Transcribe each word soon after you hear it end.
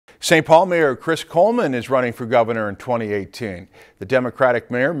St. Paul Mayor Chris Coleman is running for governor in 2018. The Democratic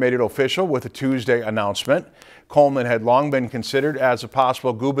mayor made it official with a Tuesday announcement. Coleman had long been considered as a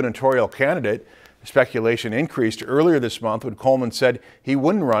possible gubernatorial candidate. Speculation increased earlier this month when Coleman said he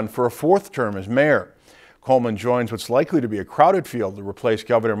wouldn't run for a fourth term as mayor. Coleman joins what's likely to be a crowded field to replace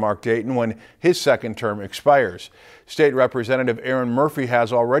Governor Mark Dayton when his second term expires. State Representative Aaron Murphy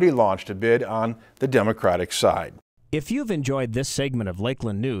has already launched a bid on the Democratic side. If you've enjoyed this segment of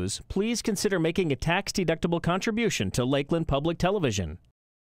Lakeland News, please consider making a tax-deductible contribution to Lakeland Public Television.